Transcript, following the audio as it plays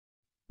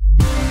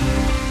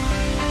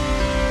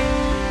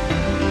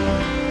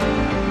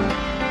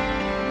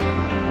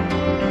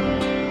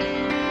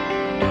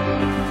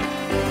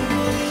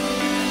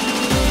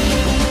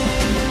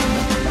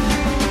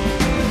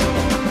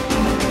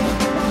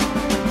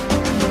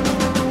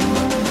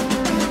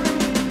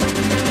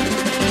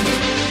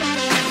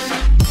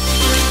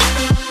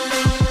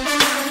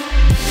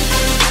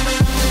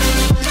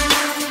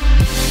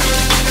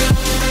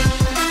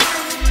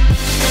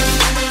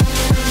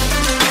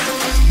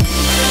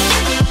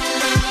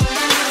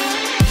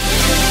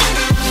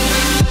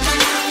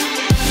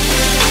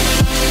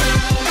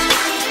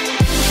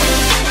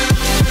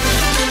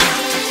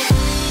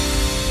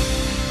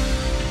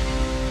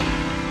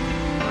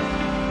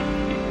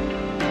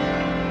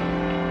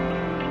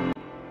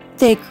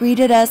They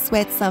greeted us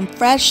with some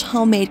fresh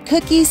homemade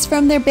cookies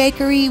from their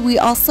bakery. We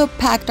also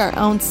packed our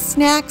own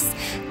snacks.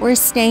 We're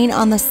staying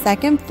on the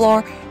second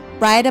floor,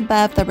 right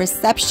above the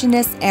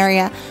receptionist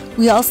area.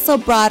 We also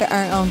brought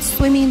our own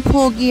swimming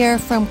pool gear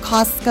from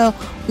Costco.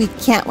 We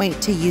can't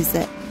wait to use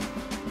it.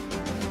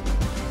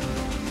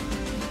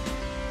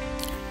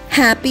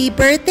 Happy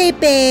birthday,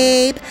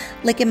 babe!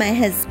 Look at my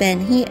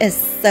husband. He is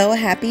so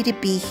happy to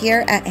be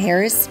here at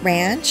Harris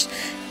Ranch.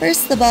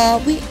 First of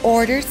all, we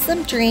ordered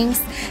some drinks.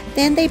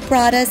 Then they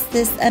brought us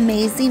this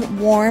amazing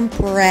warm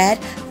bread,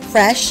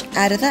 fresh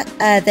out of the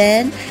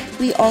oven.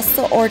 We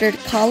also ordered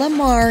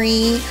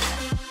calamari.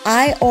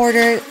 I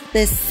ordered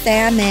this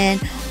salmon.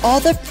 All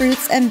the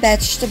fruits and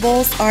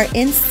vegetables are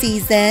in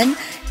season.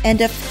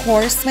 And of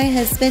course, my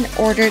husband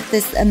ordered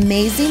this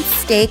amazing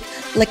steak.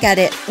 Look at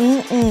it.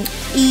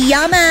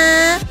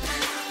 Yumma!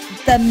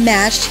 The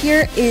mash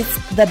here is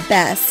the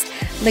best.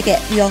 Look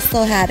at, we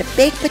also had a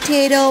baked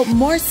potato,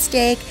 more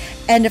steak,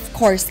 and of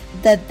course,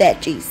 the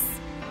veggies.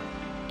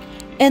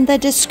 In the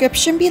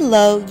description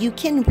below, you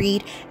can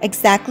read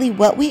exactly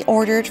what we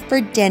ordered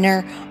for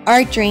dinner,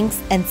 our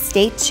drinks, and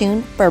stay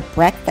tuned for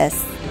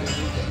breakfast.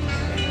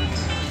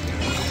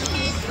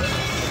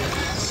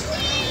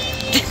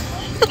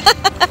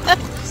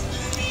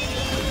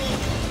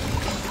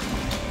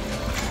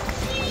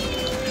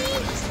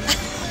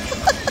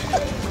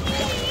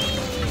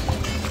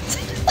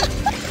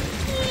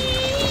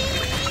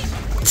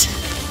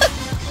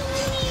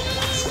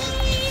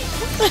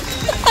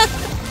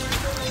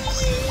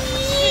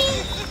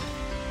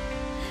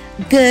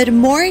 Good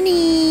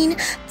morning!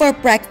 For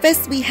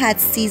breakfast, we had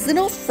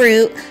seasonal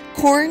fruit,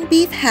 corned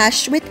beef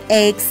hash with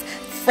eggs,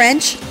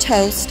 French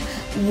toast,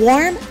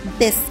 warm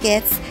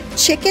biscuits,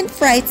 chicken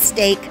fried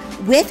steak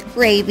with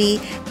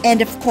gravy,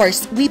 and of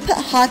course, we put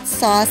hot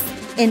sauce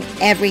in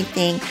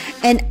everything.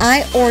 And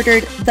I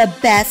ordered the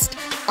best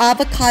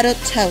avocado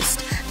toast.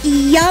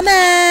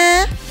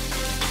 Yumma!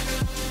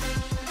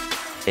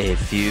 A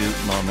few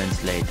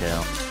moments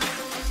later.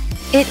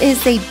 It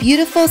is a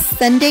beautiful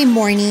Sunday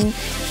morning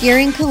here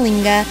in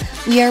Colinga.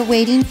 We are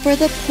waiting for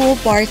the pool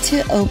bar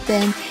to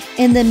open.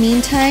 In the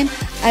meantime,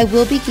 I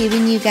will be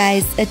giving you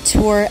guys a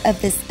tour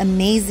of this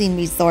amazing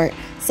resort,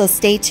 so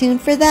stay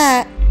tuned for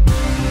that.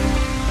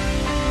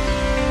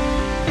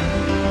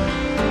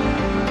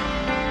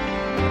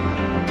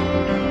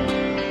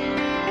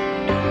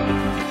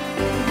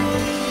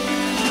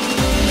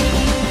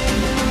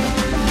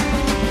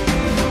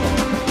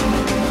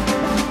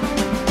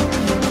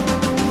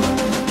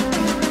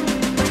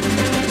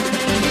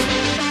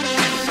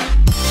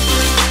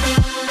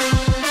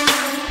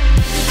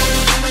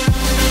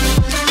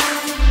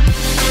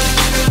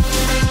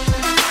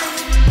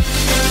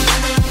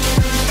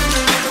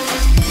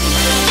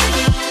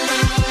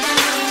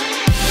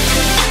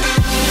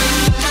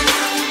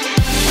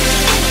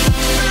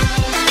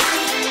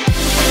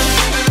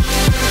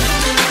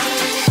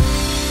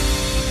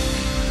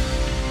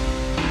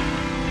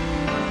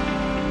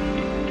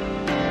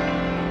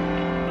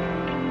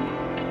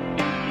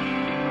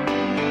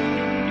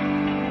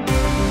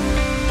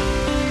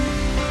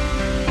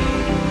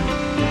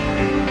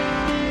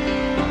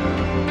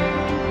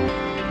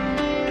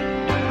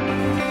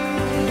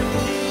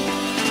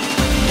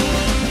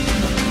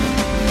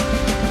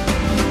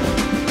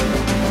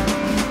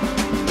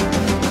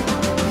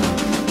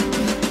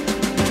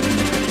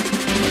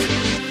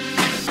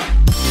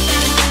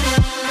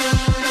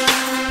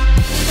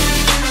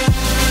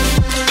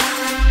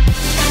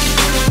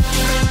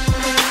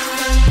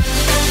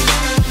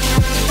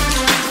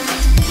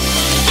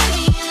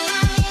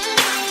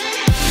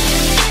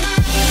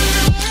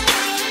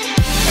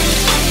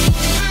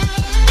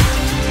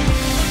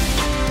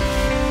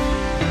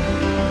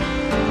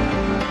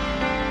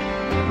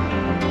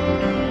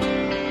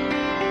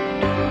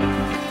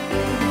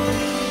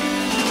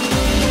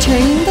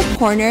 Turning the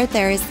corner,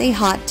 there is a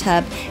hot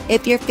tub.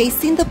 If you're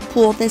facing the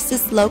pool, this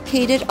is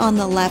located on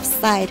the left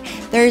side.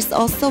 There is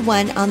also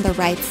one on the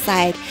right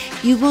side.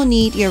 You will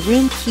need your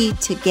room key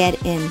to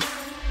get in.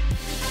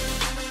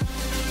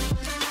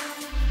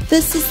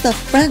 This is the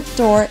front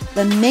door,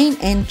 the main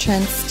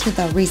entrance to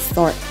the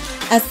resort.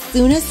 As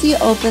soon as you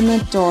open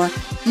the door,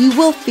 you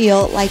will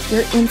feel like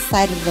you're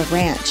inside of the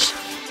ranch.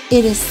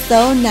 It is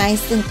so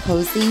nice and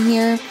cozy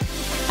here.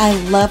 I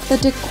love the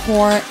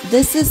decor.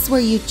 This is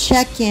where you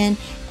check in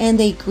and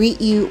they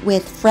greet you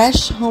with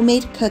fresh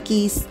homemade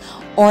cookies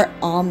or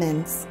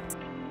almonds.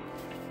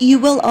 You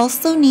will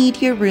also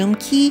need your room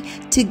key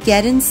to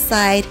get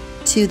inside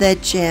to the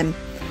gym.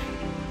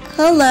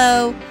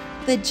 Hello,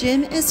 the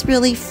gym is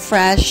really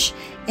fresh.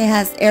 It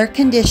has air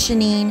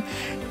conditioning,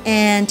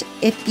 and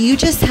if you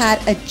just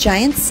had a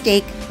giant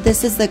steak,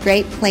 this is a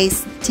great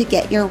place to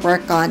get your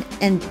work on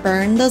and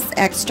burn those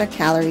extra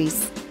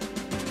calories.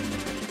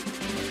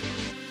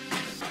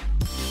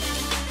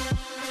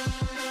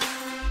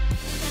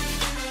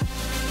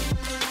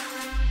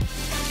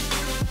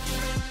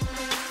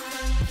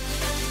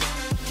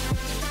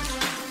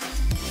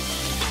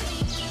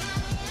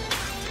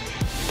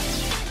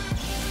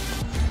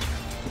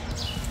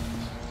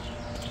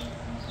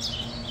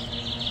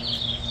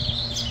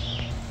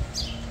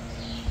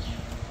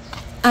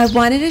 I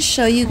wanted to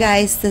show you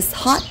guys this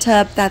hot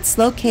tub that's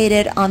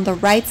located on the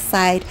right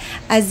side.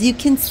 As you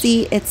can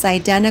see, it's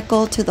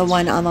identical to the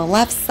one on the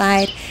left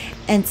side,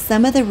 and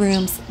some of the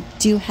rooms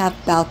do have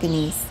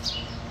balconies.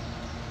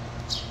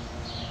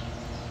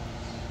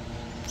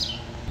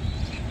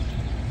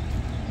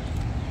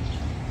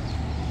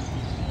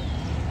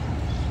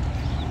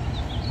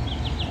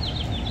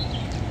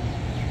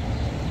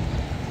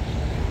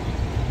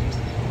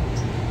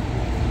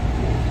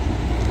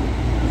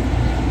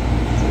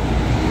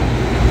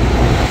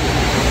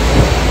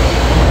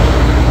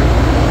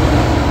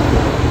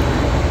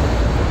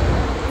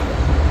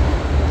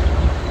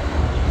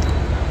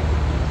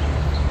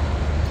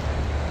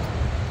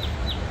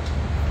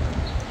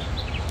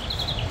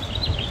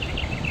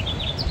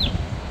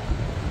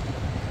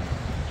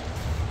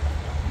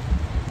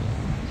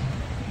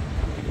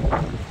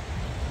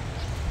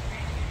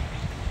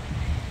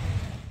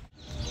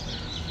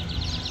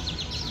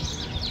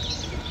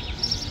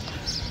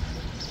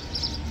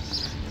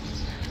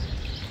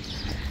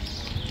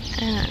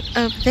 And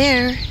over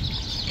there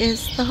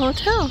is the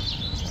hotel.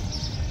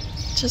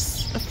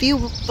 Just a few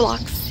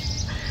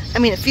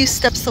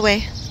steps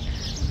away.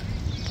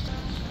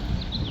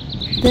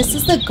 This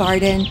is the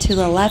garden to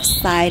the left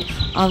side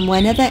on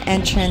one of the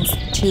entrance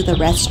to the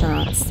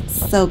restaurants.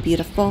 So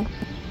beautiful.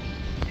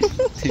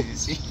 Did you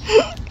see?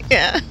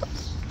 Yeah.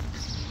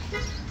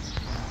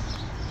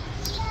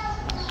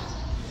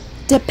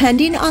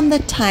 Depending on the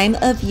time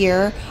of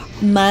year,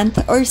 month,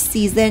 or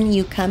season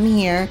you come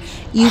here,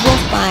 you will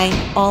find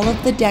all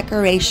of the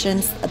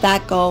decorations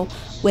that go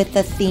with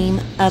the theme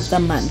of the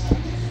month.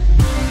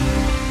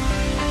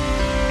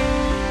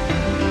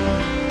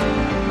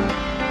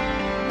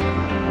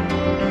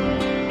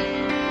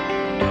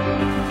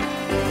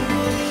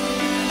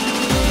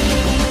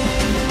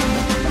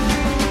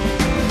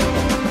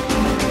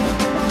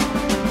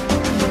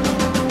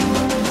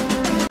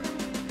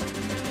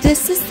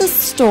 This is the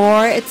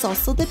store. It's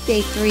also the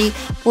bakery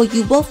where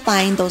you will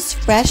find those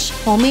fresh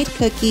homemade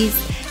cookies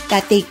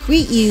that they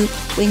greet you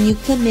when you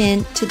come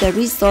in to the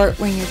resort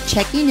when you're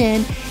checking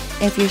in.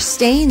 If you're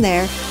staying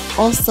there,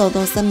 also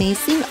those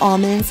amazing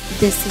almonds,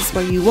 this is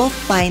where you will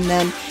find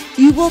them.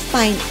 You will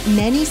find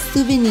many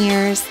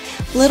souvenirs,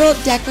 little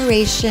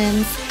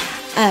decorations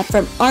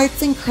from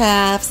arts and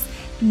crafts,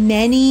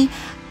 many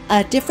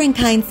different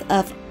kinds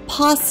of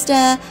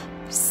pasta,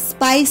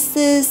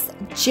 spices,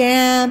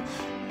 jam,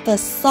 the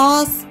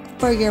sauce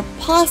for your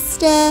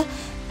pasta.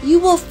 You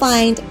will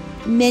find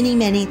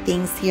many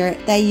things here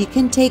that you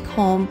can take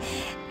home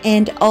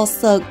and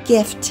also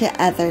gift to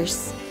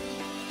others.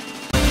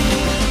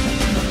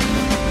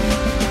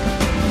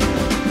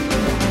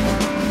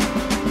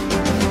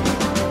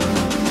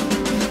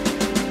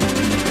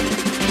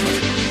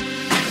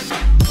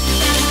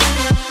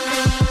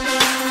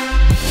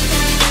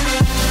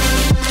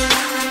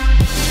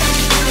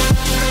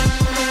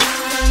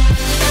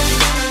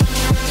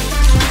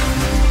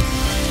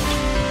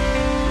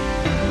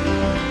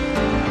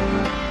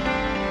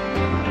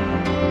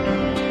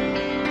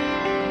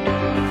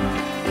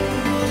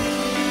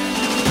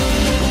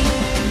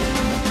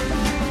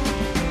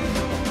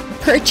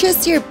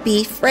 Purchase your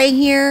beef right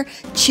here,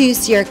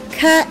 choose your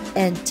cut,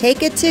 and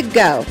take it to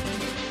go.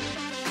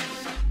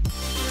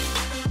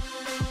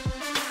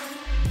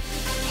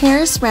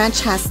 Harris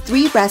Ranch has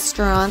 3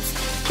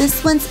 restaurants.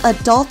 This one's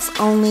adults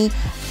only.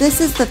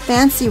 This is the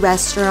fancy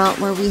restaurant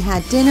where we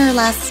had dinner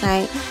last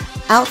night.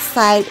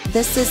 Outside,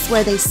 this is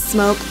where they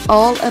smoke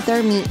all of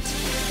their meat.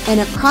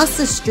 And across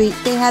the street,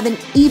 they have an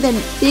even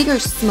bigger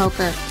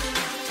smoker.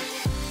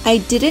 I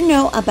didn't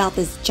know about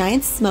this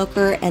giant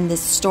smoker and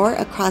this store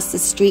across the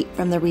street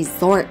from the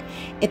resort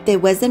if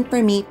it wasn't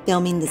for me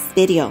filming this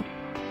video.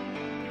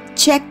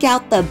 Check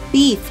out the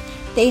beef.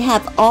 They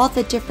have all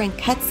the different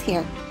cuts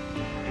here.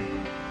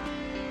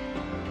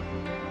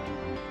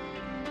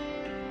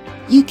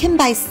 You can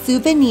buy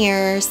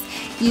souvenirs,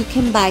 you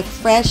can buy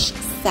fresh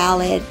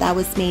salad that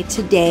was made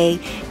today,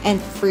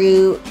 and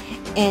fruit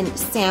and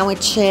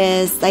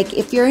sandwiches. Like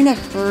if you're in a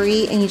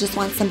hurry and you just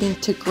want something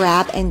to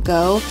grab and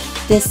go,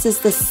 this is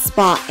the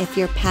spot if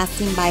you're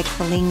passing by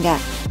Colinga.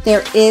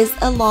 There is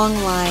a long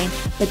line,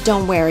 but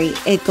don't worry,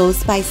 it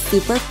goes by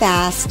super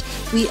fast.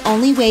 We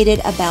only waited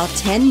about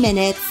 10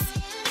 minutes.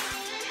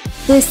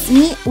 This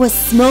meat was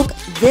smoked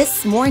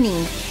this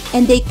morning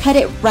and they cut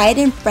it right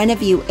in front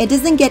of you. It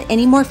doesn't get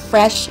any more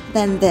fresh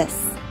than this.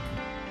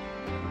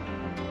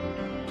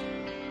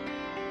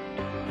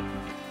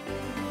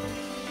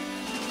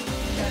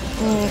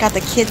 Got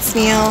the kids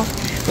meal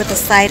with a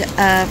side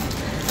of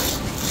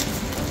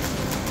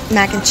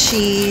mac and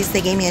cheese. They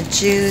gave me a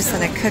juice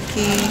and a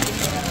cookie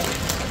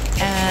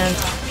and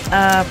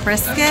a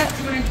brisket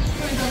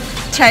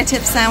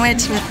tri-tip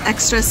sandwich with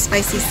extra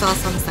spicy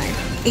sauce on the side.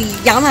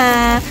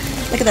 Yumma!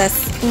 Look at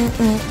this.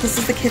 This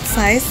is the kid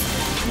size.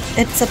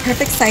 It's a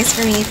perfect size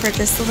for me for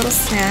just a little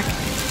snack.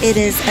 It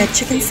is a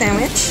chicken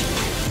sandwich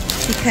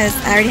because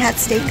I already had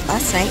steak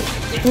last night.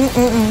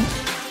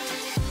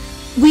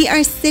 We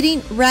are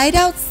sitting right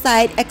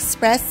outside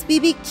Express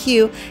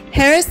BBQ.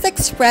 Harris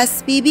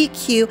Express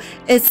BBQ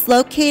is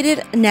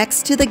located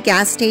next to the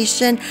gas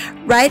station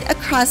right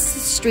across the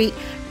street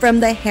from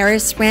the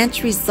Harris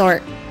Ranch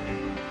Resort.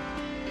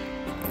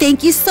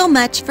 Thank you so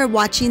much for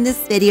watching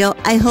this video.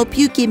 I hope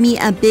you give me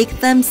a big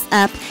thumbs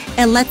up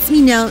and lets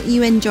me know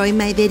you enjoy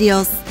my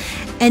videos.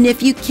 And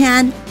if you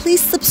can,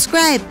 please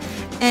subscribe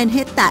and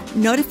hit that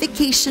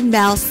notification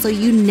bell so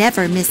you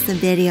never miss a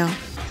video.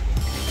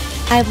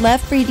 I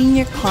love reading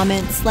your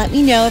comments. Let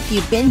me know if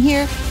you've been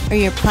here or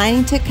you're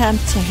planning to come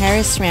to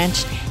Harris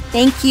Ranch.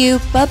 Thank you.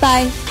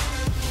 Bye-bye.